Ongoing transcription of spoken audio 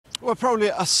Well, probably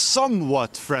a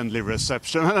somewhat friendly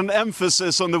reception, and an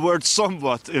emphasis on the word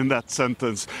somewhat in that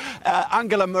sentence.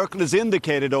 Angela Merkel has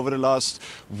indicated over the last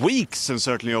weeks and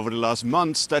certainly over the last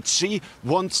months that she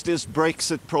wants this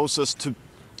Brexit process to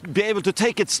be able to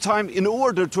take its time in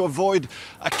order to avoid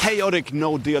a chaotic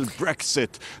no-deal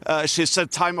Brexit. She said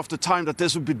time after time that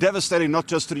this would be devastating not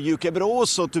just to the UK but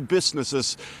also to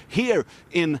businesses here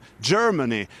in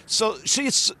Germany. So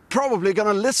she's probably going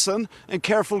to listen and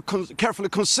carefully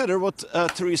consider what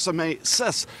Theresa May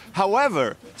says.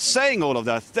 However, saying all of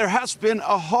that, there has been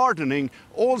a hardening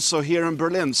also here in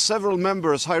Berlin. Several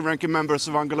members, high-ranking members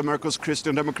of Angela Merkel's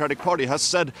Christian Democratic Party has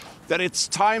said that it's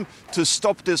time to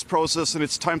stop this process and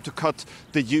it's time to cut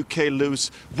the UK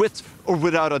loose with or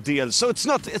without a deal. So it's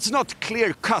not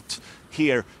clear cut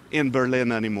here in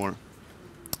Berlin anymore.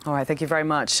 All right, thank you very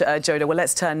much, Jona. Well,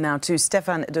 let's turn now to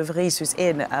Stefan de Vries, who's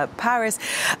in Paris.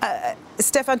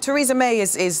 Stefan, Theresa May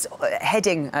is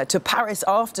heading to Paris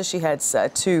after she heads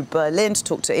to Berlin to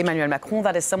talk to Emmanuel Macron.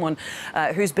 That is someone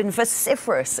who's been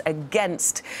vociferous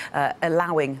against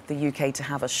allowing the UK to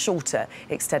have a shorter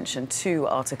extension to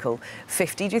Article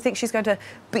 50. Do you think she's going to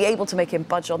be able to make him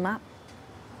budge on that?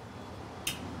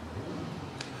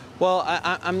 Well,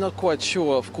 I'm not quite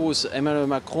sure. Of course, Emmanuel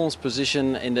Macron's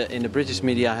position in the British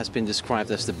media has been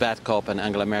described as the bad cop and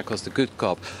Angela Merkel as the good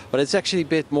cop. But it's actually a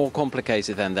bit more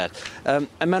complicated than that.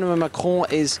 Emmanuel Macron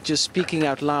is just speaking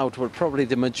out loud what probably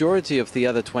the majority of the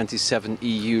other 27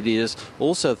 EU leaders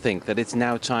also think, that it's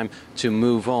now time to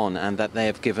move on and that they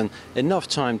have given enough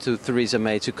time to Theresa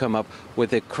May to come up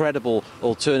with a credible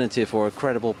alternative or a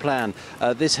credible plan.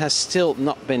 This has still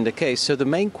not been the case. So the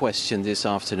main question this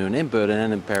afternoon in Berlin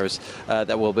and in Paris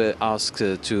that will be asked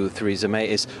to Theresa May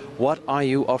is, what are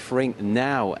you offering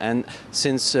now? And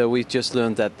since we just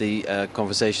learned that the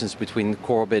conversations between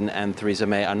Corbyn and Theresa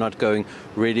May are not going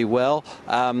really well,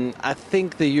 I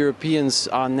think the Europeans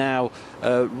are now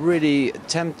really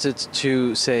tempted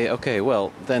to say, okay,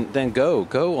 well, then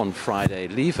go on Friday,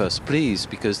 leave us, please,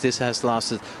 because this has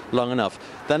lasted long enough.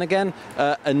 Then again,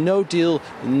 a no deal,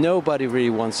 nobody really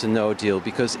wants a no deal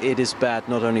because it is bad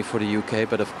not only for the UK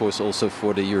but of course also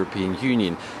for the European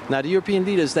Union. Now the European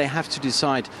leaders, they have to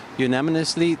decide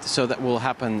unanimously, so that will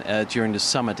happen during the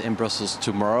summit in Brussels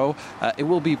tomorrow. It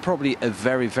will be probably a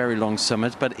very, very long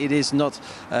summit, but it is not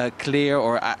clear,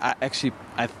 or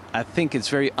I think it's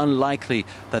very unlikely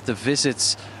that the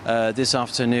visits this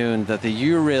afternoon, that the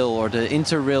Eurail or the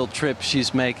Interrail trip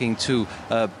she's making to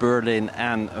Berlin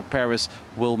and Paris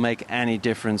will make any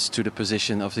difference to the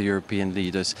position of the European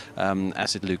leaders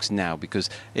as it looks now. Because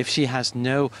if she has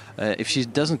if she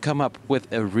doesn't come up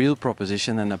with a real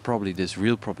proposition, and probably this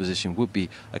real proposition would be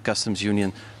a customs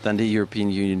union, then the European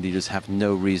Union leaders have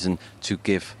no reason to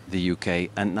give the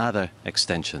UK another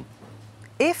extension.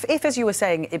 If, as you were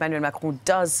saying, Emmanuel Macron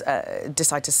does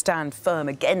decide to stand firm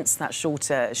against that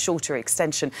shorter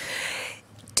extension,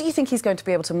 do you think he's going to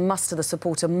be able to muster the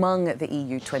support among the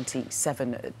EU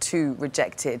 27 to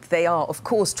reject it? They are, of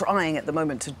course, trying at the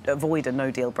moment to avoid a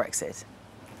no-deal Brexit.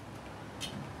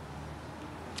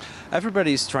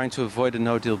 Everybody's trying to avoid a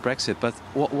no-deal Brexit, but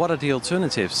what are the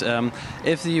alternatives?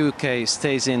 If the UK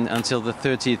stays in until the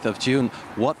 30th of June,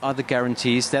 what are the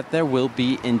guarantees that there will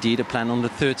be indeed a plan on the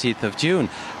 30th of June?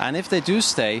 And if they do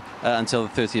stay until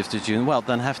the 30th of June, well,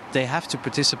 then they have to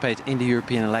participate in the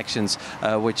European elections,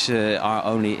 which are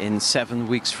only in 7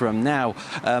 weeks from now.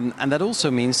 And that also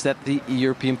means that the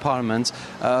European Parliament,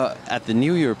 at the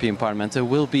new European Parliament, there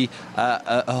will be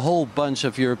a whole bunch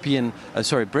of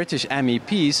British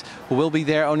MEPs who will be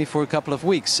there only for a couple of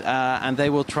weeks, and they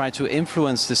will try to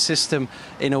influence the system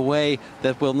in a way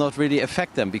that will not really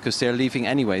affect them because they're leaving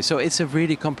anyway. So it's a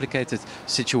really complicated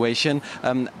situation,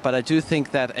 but I do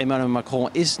think that Emmanuel Macron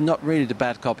is not really the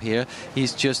bad cop here.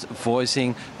 He's just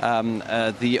voicing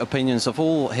the opinions of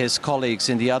all his colleagues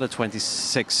in the other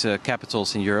 26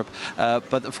 capitals in Europe,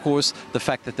 but of course the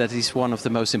fact that he's one of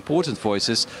the most important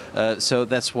voices, so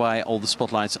that's why all the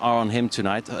spotlights are on him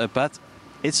tonight. But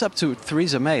it's up to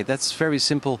Theresa May. That's very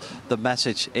simple, the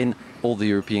message in all the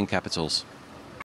European capitals.